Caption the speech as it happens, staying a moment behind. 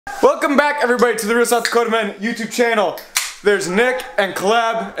Welcome back, everybody, to the Real South Dakota Men YouTube channel. There's Nick and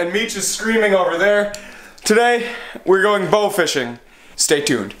Caleb, and Meech is screaming over there. Today, we're going bow fishing. Stay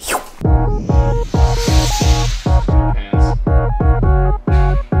tuned.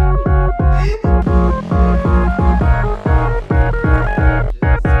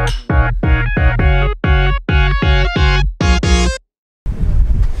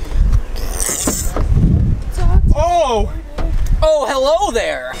 Oh, hello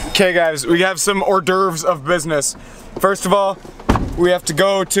there! Okay guys, we have some hors d'oeuvres of business. First of all, we have to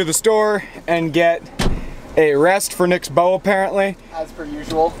go to the store and get a rest for Nick's bow, apparently. As per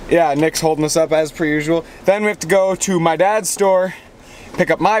usual. Yeah, Nick's holding us up as per usual. Then we have to go to my dad's store,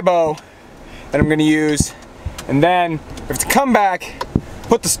 pick up my bow that I'm gonna use, and then we have to come back,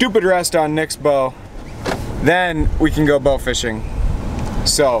 put the stupid rest on Nick's bow, then we can go bow fishing.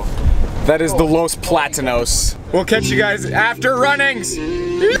 So, that is the Los Platinos. We'll catch you guys after runnings!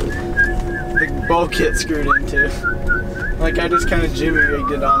 The bow kit screwed into. Like I just kind of jimmy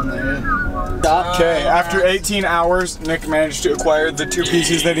rigged it on there. Okay, after 18 hours, Nick managed to acquire the 2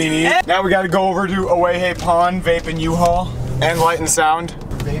 pieces that he needs. Now we gotta go over to Awayhay Pond, Vape and U-Haul, and Light and Sound.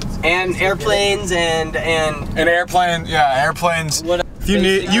 And airplanes and airplanes, yeah, airplanes. If you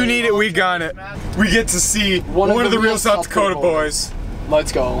need it, we got it. We get to see one of the Real South Dakota boys.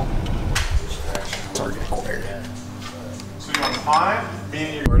 Let's go. Target acquired. So you want 5? Me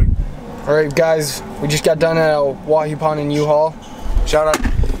and you recording. Alright guys, we just got done at Awayhay Pond and U-Haul. Shout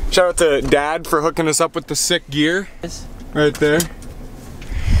out to Dad for hooking us up with the sick gear. Right there.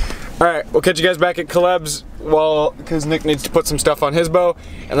 Alright, we'll catch you guys back at Caleb's because Nick needs to put some stuff on his bow,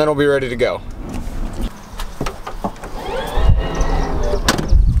 and then we'll be ready to go.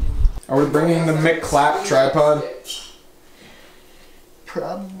 Are we bringing the Mick Clap tripod?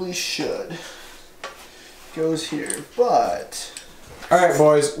 Probably should. Goes here, but... Alright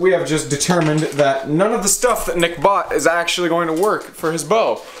boys, we have just determined that none of the stuff that Nick bought is actually going to work for his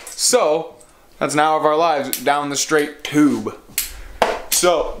bow. So, that's now of our lives down the straight tube.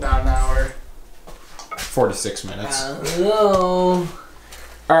 So, About an hour. 46 minutes. Hello.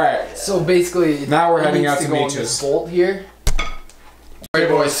 Alright, So basically, now we're heading out to go on Meech's. this bolt here. Alright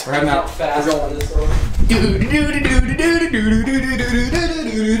boys, we're heading out. Fast on this one.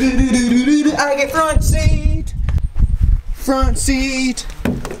 I get front seat. Front seat.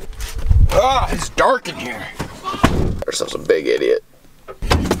 Ah, it's dark in here. Yourself's a big idiot. You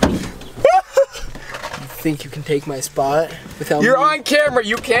think you can take my spot without You're me? on camera.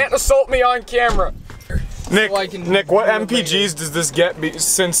 You can't assault me on camera. Nick, So I can Nick, what do it MPGs does this get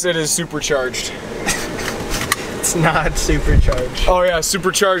since it is supercharged? It's not supercharged. Oh yeah,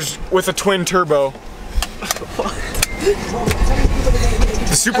 supercharged with a twin turbo.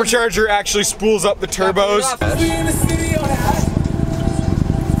 The supercharger actually spools up the turbos.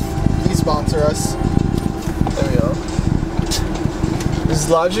 Please sponsor us. There we go. Does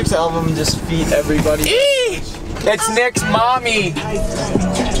Logic's album just feed everybody? It's Nick's mommy.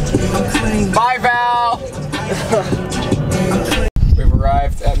 Bye, Val. We've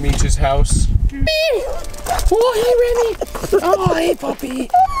arrived at Meech's house. Oh, hey, Remy. Oh, hey, puppy.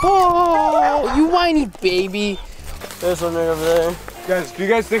 Oh, you whiny baby. There's one right over there. Guys, do you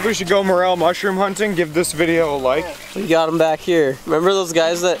guys think we should go morel mushroom hunting? Give this video a like. We got them back here. Remember those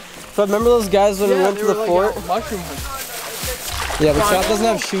guys when we went to the fort? Mushroom. Yeah, but Chop doesn't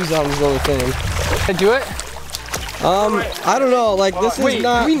have shoes on, is the only thing. Can I do it? I don't know, like this is Wait,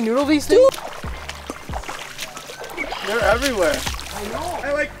 not... can we noodle these things? They're everywhere.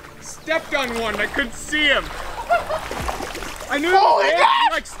 I like stepped on one. I couldn't see him. I knew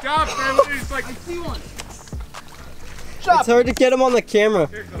he like stopped. And I literally just like I see one. It's hard to get them on the camera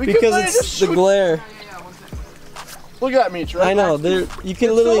because it's the glare. Look at Meech, right? I know, you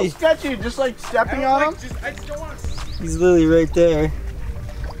can literally... So sketchy, just like stepping on him. I just don't want to. He's literally right there.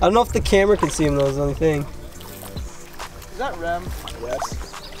 I don't know if the camera can see him though, is the only thing. Is that Rem? Yes.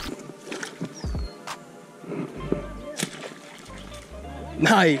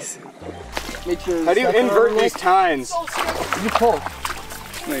 Nice. How do you invert these tines? You pull.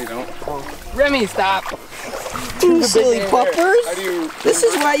 No, you don't. Remy, stop. You silly puppers. How do you? This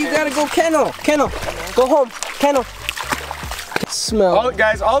is why you gotta go kennel. Kennel. Go home. Kennel. Smell.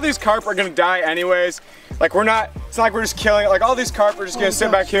 Guys, all these carp are gonna die anyways. Like it's not like we're just killing it. Like all these carp are just gonna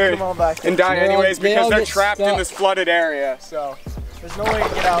sit back here and die anyways because they're trapped in this flooded area. So There's no way to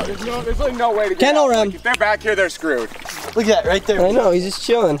get out. there's like no way to get Kennel out. Rem. Like, if they're back here, they're screwed. Look at that right there. I know, he's just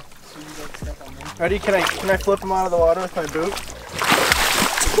chilling. Ready? Can I flip him out of the water with my boot?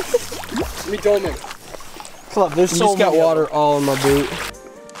 Me told me. Club, there's You so just got many of water all in my boot.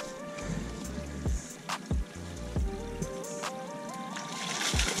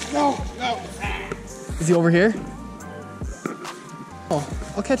 No, no. Is he over here? Oh,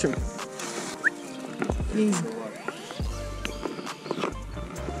 I'll catch him. He's...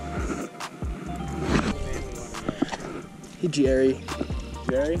 Hey, Jerry.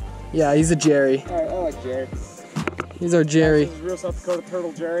 Jerry? Yeah, he's a Jerry. Alright, I like Jerry. He's our Jerry. This is real South Dakota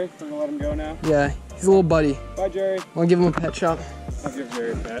turtle Jerry. I'm gonna let him go now. Yeah, he's a little buddy. Bye, Jerry. Wanna give him a pet shop? I'll give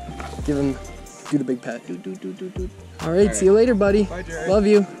Jerry a pet. Give him, do the big pet. All right, see you later, buddy. Bye, Jerry. Love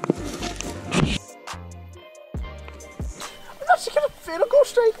you. It'll go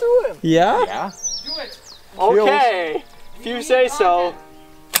straight through him. Yeah? Yeah. Do it. Okay. If you say so.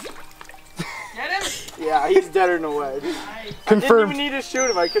 Get him. Yeah, he's deader than a wedge. Confirmed. I didn't even need to shoot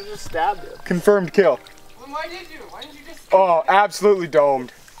him. I could have just stabbed him. Confirmed kill. Well, why did you? Why didn't you just? Oh, absolutely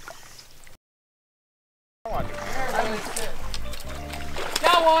domed. Got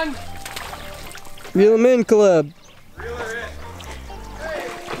one. Reel him in, Caleb.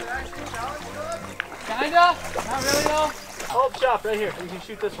 Kinda. Not really though. Hold shop right here. You can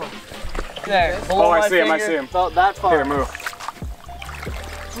shoot this one. There. Oh, I see him, I see him. About that far. Here, move.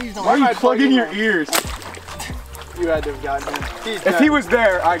 Please don't. Why are you plugging your ears? You had to have gotten him. He's If he was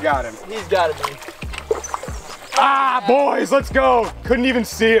there, I got him. He's got to be. Ah, boys, let's go. Couldn't even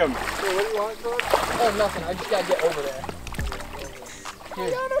see him. Hey, what do you want, Caleb? Oh, nothing. I just gotta get over there.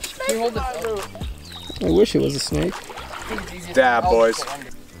 Here. Can you hold this? I wish it was a snake. Dab, boys.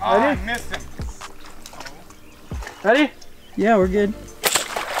 I missed him. Ready? Yeah, we're good.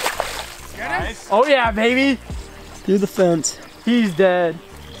 Nice. Oh yeah, baby. Through the fence. He's dead.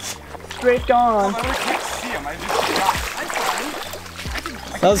 Straight gone. I can't see him. I just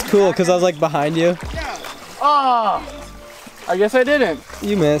shot. That was cool because I was like behind you. Ah. I guess I didn't.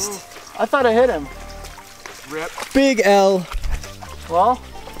 You missed. I thought I hit him. Rip. Big L. Well,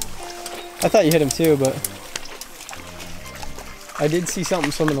 I thought you hit him too, but I did see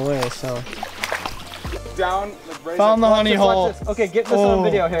something swimming away, so. Down. Like, raise Found it. the honey hole. watch this. Okay, get this on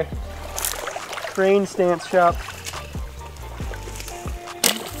video here. Crane stance shop.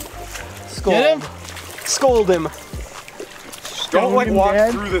 Scold. Get him? Scold him. Don't like him walk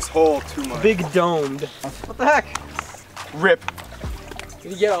dead. through this hole too much. Big domed. What the heck? Rip.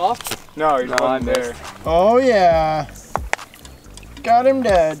 Did he get off? No, he's not there. Oh yeah. Got him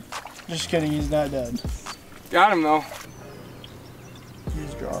dead. Just kidding, he's not dead. Got him though.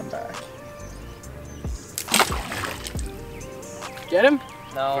 He's drawn back. Get him?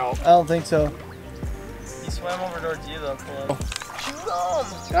 No. I don't think so. He swam over towards you though, Cole. Shoot him!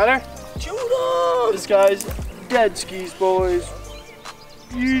 Got her? Shoot him! This guy's dead skis, boys.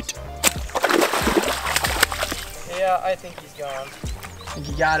 Yeet. Yeah, I think he's gone. I think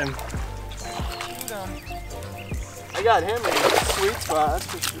you got him. Shoot him. I got him in a sweet spot. That's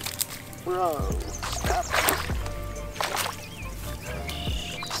for sure. Bro. Stop.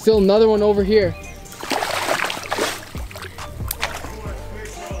 Still another one over here.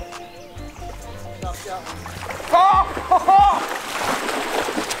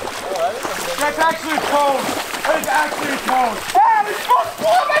 That's actually a cone. That is actually a cone. Ah, this boat's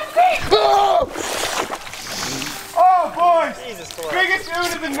full of my feet. Oh, boys. Jesus Christ. Biggest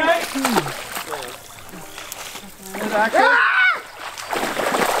dude of the night.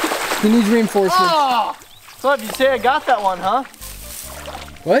 He needs reinforcements. Oh! So if you say I got that one, huh?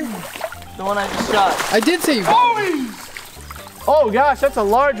 What? The one I just shot. I did say you got him. Oh gosh, that's a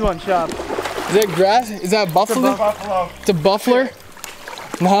large one, Shop. Is that grass? Is that buffalo? Buffalo. It's a buffler?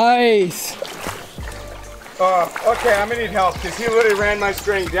 Nice. Okay, I'm gonna need help because he literally ran my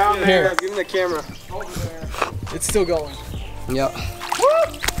string down there. Here. Give him the camera. It's still going. Yep.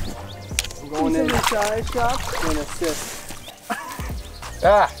 I'm going in the shy shop and assist.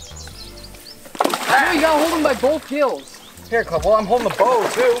 Ah. No, you gotta hold him by both gills. Here, Club. Well, I'm holding the bow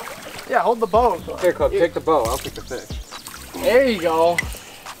too. Yeah, hold the bow. Here, Club. Take the bow. I'll take the fish. There you go.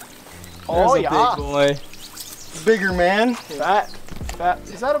 Oh There's a yeah. big boy. Bigger man. Fat. Fat.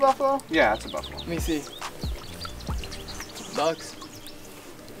 Is that a buffalo? Yeah, it's a buffalo. Let me see. Ducks.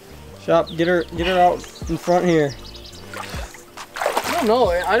 Shop, get her out in front here. I don't know.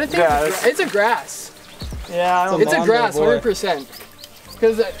 I don't think it's a grass. Yeah, I don't It's a Mondo grass, boy. 100%.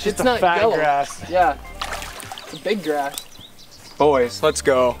 Because it's a not fat yellow. grass. Yeah. It's a big grass. Boys, let's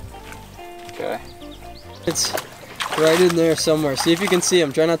go. Okay. It's right in there somewhere. See if you can see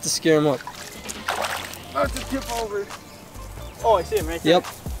him. Try not to scare him up. About to tip over. Oh, I see him right there. Yep.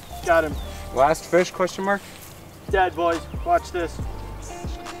 Got him. Last fish? Question mark. Dead, boys. Watch this.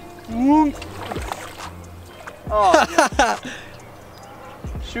 Oh, yeah.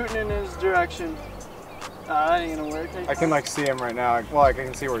 Shooting in his direction. That ain't gonna work. I can like see him right now. Well, I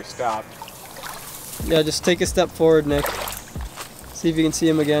can see where he stopped. Yeah, just take a step forward, Nick. See if you can see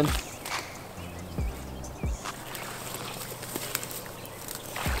him again.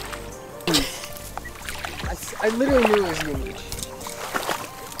 I literally knew it was huge.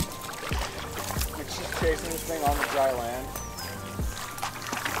 It's just chasing this thing on the dry land.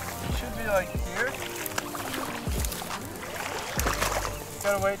 Should be like here.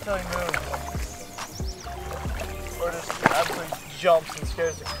 Gotta wait till he moves. Or just absolutely jumps and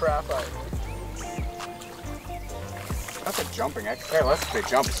scares the crap out of you. That's a jumping exercise. Hey, let's say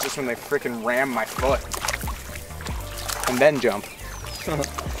jump. It's just when they freaking ram my foot. And then jump.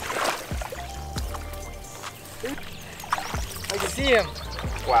 I can see him.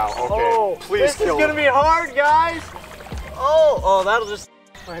 Wow, okay. Oh, please this kill is gonna him. be hard, guys. Oh, that'll just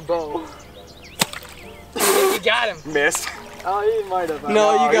my bow. You got him. Missed. Oh, he might have.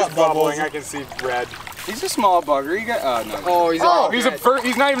 No, you got he's bubbles. bubbling. I can see red. He's a small bugger. You got. No. Oh, he's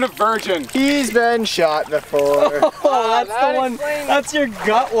He's not even a virgin. He's been shot before. Oh, that's that the one. explains- That's your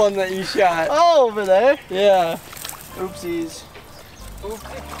gut one that you shot. Oh, over there. Yeah. Oopsies.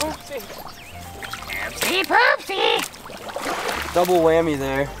 Double whammy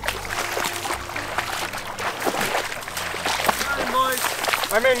there.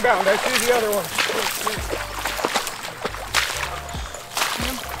 I'm inbound. I see the other one.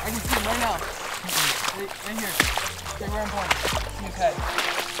 I can see him right now. Right here. Right where I'm pointing. See his head.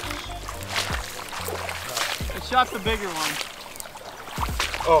 I shot the bigger one.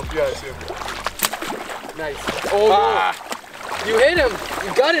 Oh, yeah, I see him. Nice. Oh, you hit him.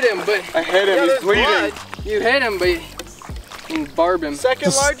 You gutted him, but I hit him. He's bleeding. you hit him, but you barb him.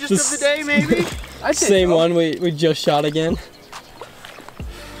 Second largest of the day, maybe. I'd say Same so. one we just shot again.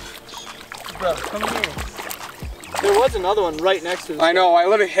 Bro, come here. There was another one right next to this. I know. I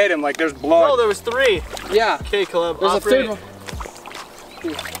literally hit him like there's blood. No, there was 3. Yeah. Okay, Caleb. There's operate. a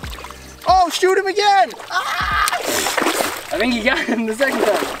third one. Oh, shoot him again! I think you got him the second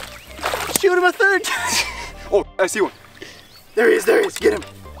time. Shoot him a third time! Oh, I see one. There he is, get him.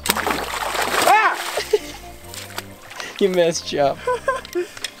 You missed, Chop.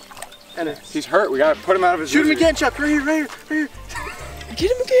 He's hurt. We gotta put him out of his Shoot him misery. again, Chuck, right here.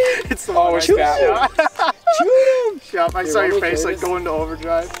 Get him again. It's the Oh, one I it's got. that one. Shoot him. Chuck, I saw let your me face kill like this. go into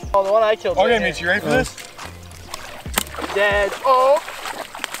overdrive. Oh, the one I killed. Okay, right Mitch, you ready for this? Dead. Oh.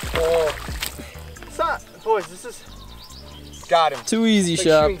 Stop. Boys, this is Got him. Too easy, Like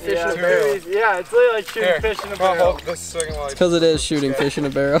Chop. shooting fish in a Too barrel. easy. Yeah, it's literally like shooting Here, fish in a I'll barrel. hold this second while I- Because it is shooting fish in a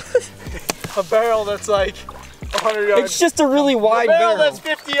barrel. A barrel that's like 100 yards. It's just a really a wide barrel barrel. that's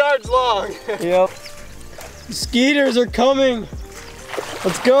 50 yards long. Yep. Skeeters are coming.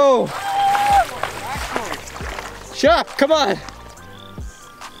 Let's go. Chop, come on.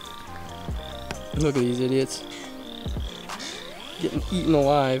 Look at these idiots. Getting eaten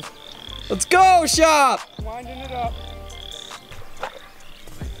alive. Let's go, Chop. Winding it up.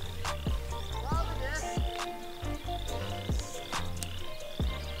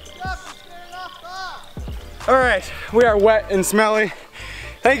 All right, we are wet and smelly.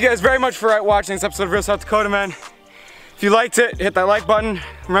 Thank you guys very much for watching this episode of Real South Dakota Men. If you liked it, hit that like button.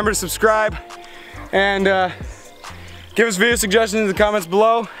 Remember to subscribe and give us video suggestions in the comments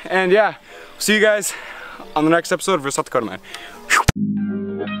below. And yeah, see you guys on the next episode of Real South Dakota Men.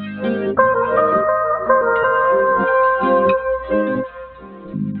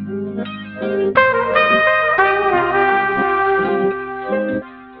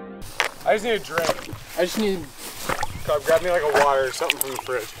 I just need a drink. I just need Grab me like a water or something from the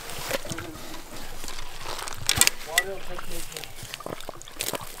fridge.